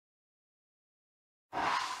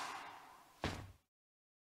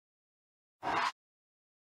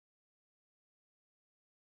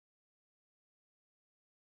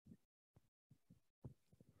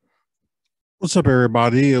What's up,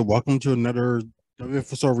 everybody? Welcome to another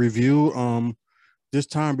WFSO review. This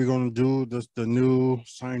time we're gonna do the new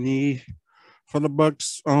signee for the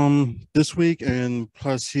Bucks this week, and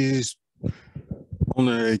plus he's on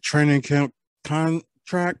a training camp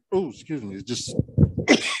contract. Oh, excuse me, just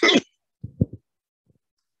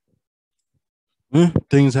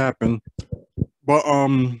things happen. But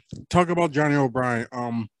talk about Johnny O'Brien.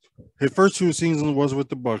 His first two seasons was with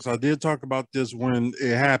the Bucks. I did talk about this when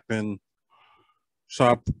it happened. So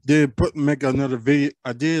I did make another video.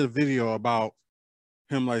 I did a video about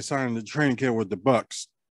him like signing the training camp with the Bucks.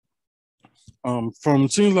 From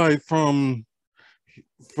seems like from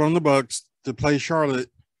the Bucks to play Charlotte,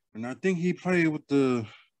 and I think he played with the.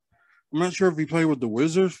 I'm not sure if he played with the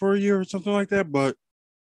Wizards for a year or something like that, but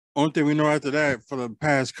only thing we know after that, for the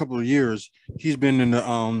past couple of years, he's been in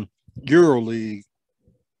the Euro League.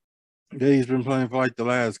 Yeah, he's been playing for like the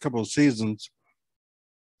last couple of seasons.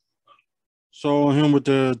 So him with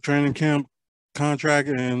the training camp contract,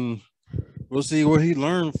 and we'll see what he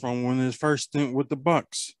learned from when his first stint with the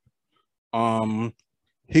Bucks. Um,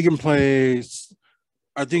 he can play.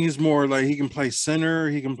 I think he's more like he can play center.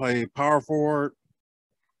 He can play power forward.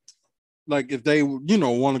 Like if they want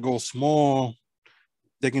to go small,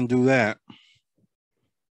 they can do that.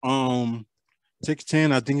 Um,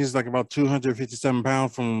 6'10", I think he's like about 257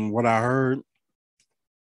 pounds from what I heard.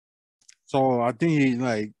 So I think he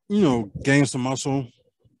gained some muscle.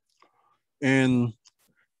 And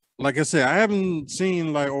like I said, I haven't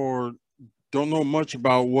seen or don't know much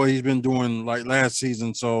about what he's been doing like last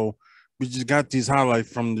season. So we just got these highlights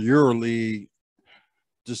from the Euro League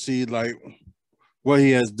to see like what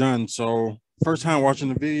he has done. So first time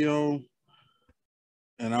watching the video,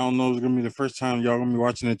 and I don't know if it's gonna be the first time y'all gonna be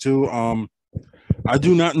watching it too. I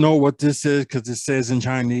do not know what this is because it says in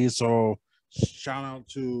Chinese. So shout out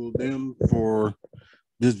to them for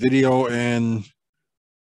this video and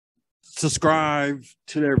subscribe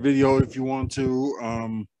to their video if you want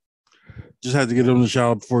to. Just had to give them a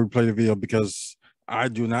shout out before we play the video because I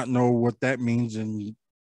do not know what that means in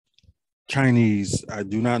Chinese. I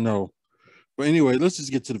do not know. But anyway, let's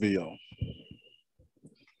just get to the video.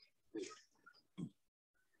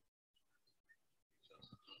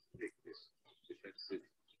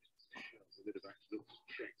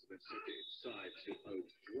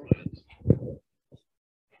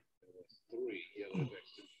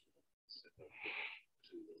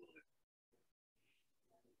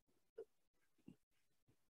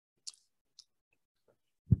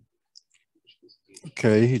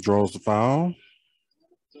 Okay, he draws the foul.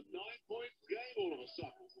 It's a 9-point game all of a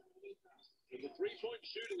sudden. And the three-point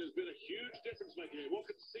shooting has been a huge difference maker. What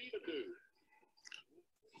can Cena do?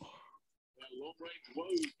 That long-range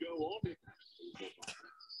woes go on.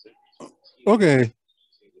 Okay.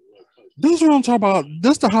 This is what I'm talking about.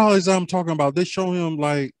 This the highlights I'm talking about. They show him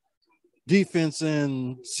like defense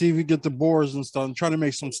and see if he get the boards and stuff and try to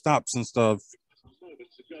make some stops and stuff.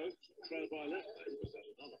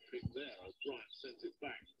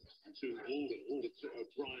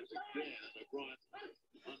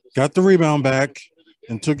 Got the rebound back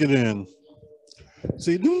and took it in.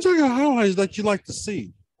 See, these are the highlights that you like to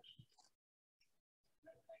see.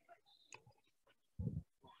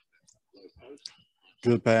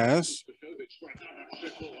 Good pass.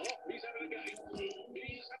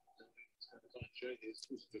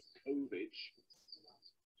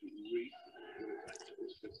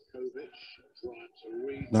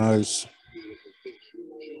 Nice.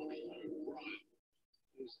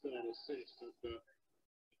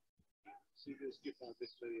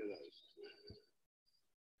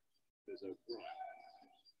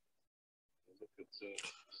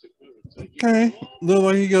 Okay, look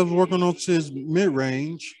like he got working on his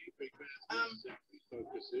mid-range.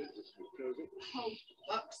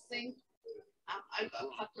 Bucks thing. I've got a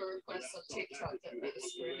couple of requests on TikTok that make a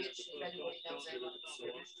scrimmage. If anyone knows anyone at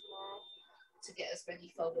scrimmage tomorrow, to get as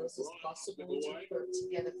many photos as possible to put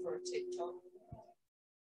together for a TikTok.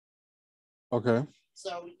 Okay.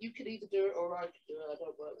 So you could either do it or I could do it. I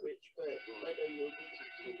don't know which, but I know you'll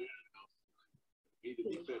do it.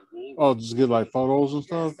 Oh, just get like photos and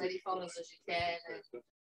stuff? As many photos as you can.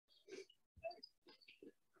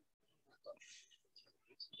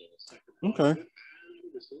 Okay.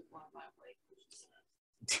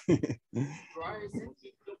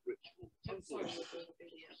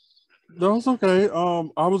 No, it's okay.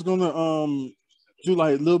 I was gonna do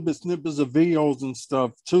like little bit snippets of videos and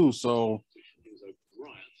stuff too, so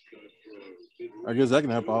I guess that can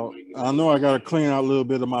help out. I know I gotta clean out a little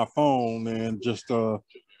bit of my phone and just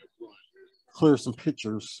clear some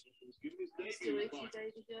pictures.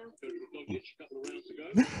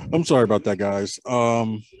 I'm sorry about that, guys.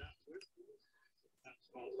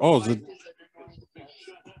 Oh, is it?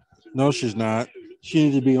 No, she's not. She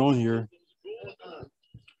needs to be on here.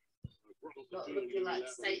 Not looking like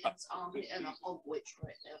Satan's army and a hog witch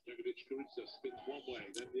right now.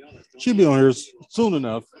 She'll be on here soon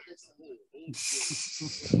enough.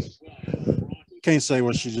 Can't say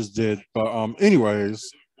what she just did, but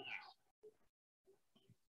anyways.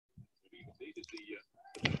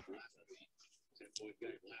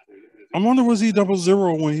 I wonder was he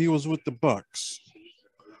 0-0 when he was with the Bucks.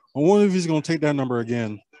 I wonder if he's gonna take that number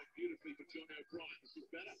again.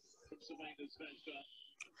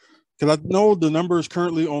 Because I know the numbers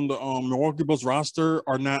currently on the Milwaukee Bucks roster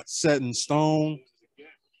are not set in stone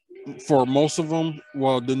for most of them.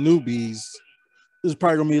 Well, the newbies is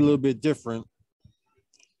probably gonna be a little bit different,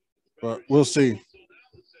 but we'll see.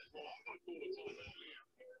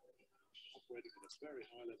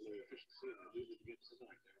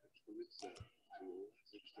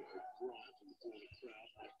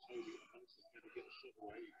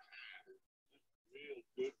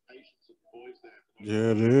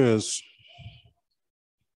 Yeah, it is.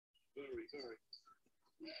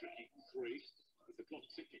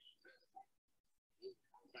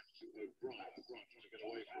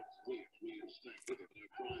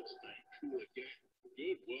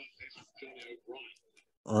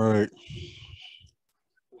 All right.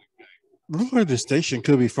 Looks like the station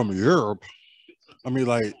could be from Europe. I mean,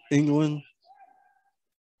 like England.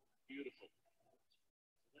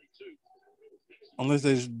 Unless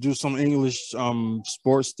they do some English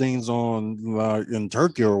sports things on like in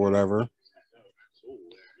Turkey or whatever.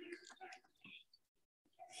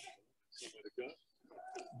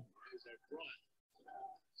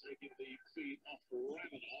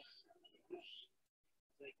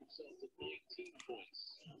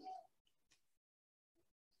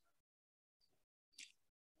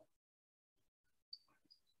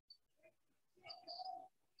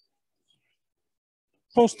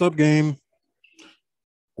 Post-up game.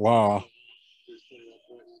 Wow.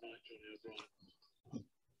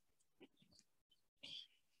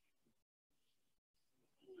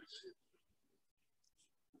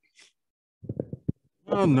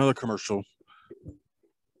 Another commercial.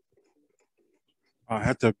 I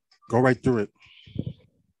had to go right through it.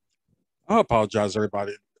 I apologize,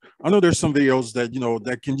 everybody. I know there's some videos that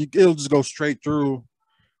that it'll just go straight through.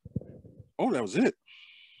 Oh, that was it.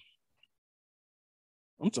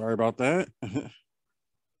 I'm sorry about that.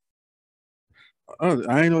 I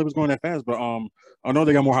didn't know it was going that fast, but I know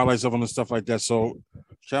they got more highlights of them and stuff like that. So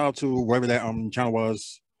shout out to whoever that channel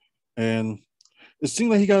was. And it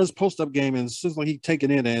seemed like he got his post-up game and it seems like he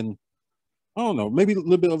taking it, and I don't know, maybe a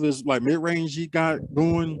little bit of his like mid-range he got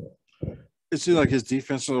going. It seemed like his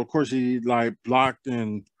defense. So of course he like blocked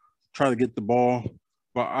and tried to get the ball.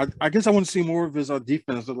 But I guess I want to see more of his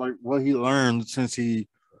defense, of like what he learned since he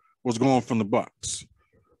was going from the Bucks.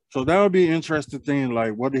 So that would be an interesting thing.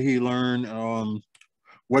 Like, what did he learn?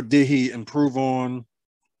 What did he improve on?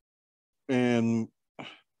 And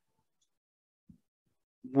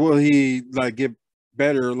will he like get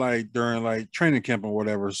better like during like training camp or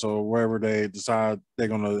whatever? So wherever they decide they're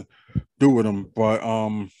gonna do with him. But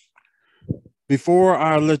before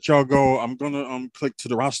I let y'all go, I'm gonna click to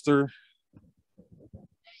the roster.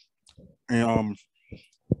 And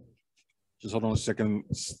just hold on a second,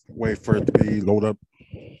 wait for it to be load up.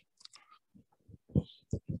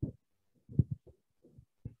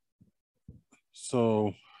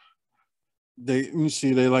 So you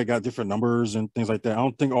see they like got different numbers and things like that. I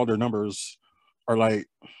don't think all their numbers are like,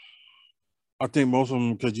 I think most of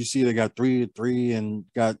them, because you see they got 3 and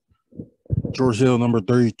got George Hill number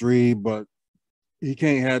 33, but he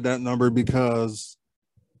can't have that number because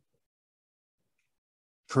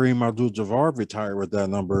Kareem Abdul-Jabbar retired with that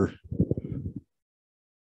number.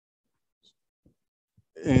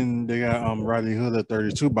 And they got Rodney Hood at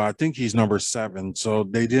 32, but I think he's number 7. So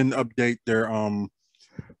they didn't update their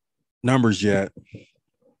numbers yet.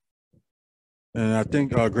 And I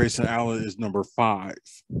think Grayson Allen is number 5,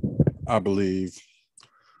 I believe.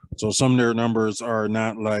 So some of their numbers are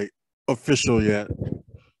not like official yet.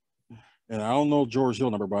 And I don't know George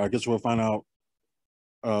Hill number, but I guess we'll find out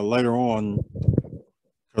later on.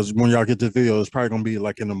 Because when y'all get the video, it's probably gonna be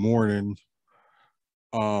like in the morning.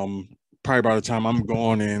 Probably by the time I'm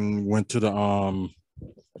going and went to the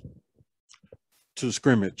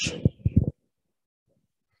scrimmage.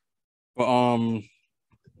 But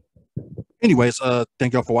anyways,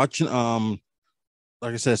 thank y'all for watching.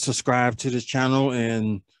 Like I said, subscribe to this channel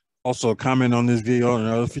and also comment on this video and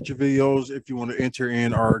other future videos if you want to enter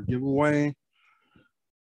in our giveaway.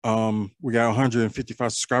 We got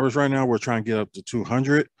 155 subscribers right now. We're trying to get up to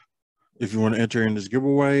 200 if you want to enter in this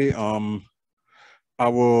giveaway. I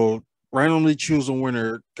will randomly choose a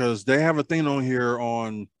winner because they have a thing on here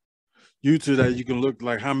on YouTube that you can look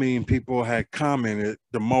like how many people had commented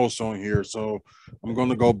the most on here. So I'm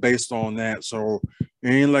gonna go based on that. So it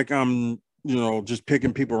ain't like I'm, just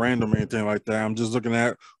picking people random or anything like that. I'm just looking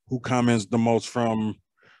at who comments the most from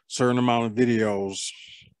certain amount of videos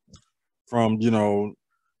from, I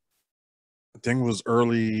think it was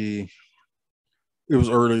early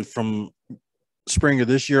from spring of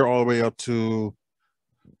this year all the way up to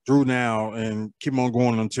through now and keep on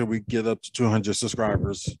going until we get up to 200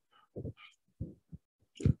 subscribers.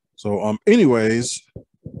 So anyways,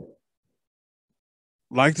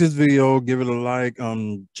 like this video, give it a like,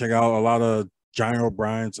 check out a lot of Johnny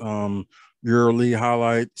O'Brien's yearly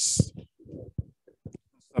highlights,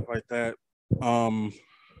 stuff like that. I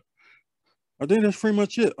think that's pretty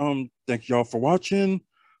much it. Thank y'all for watching.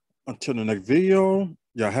 Until the next video,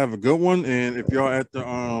 y'all have a good one. And if y'all at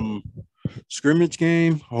the scrimmage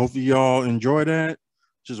game, hopefully y'all enjoy that.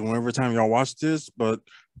 Just whenever time y'all watch this, but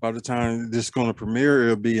by the time this is going to premiere,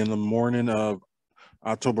 it'll be in the morning of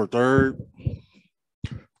October 3rd,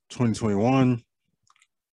 2021.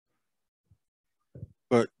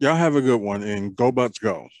 But y'all have a good one and go Bucks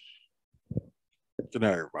go. Good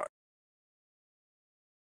night, everybody.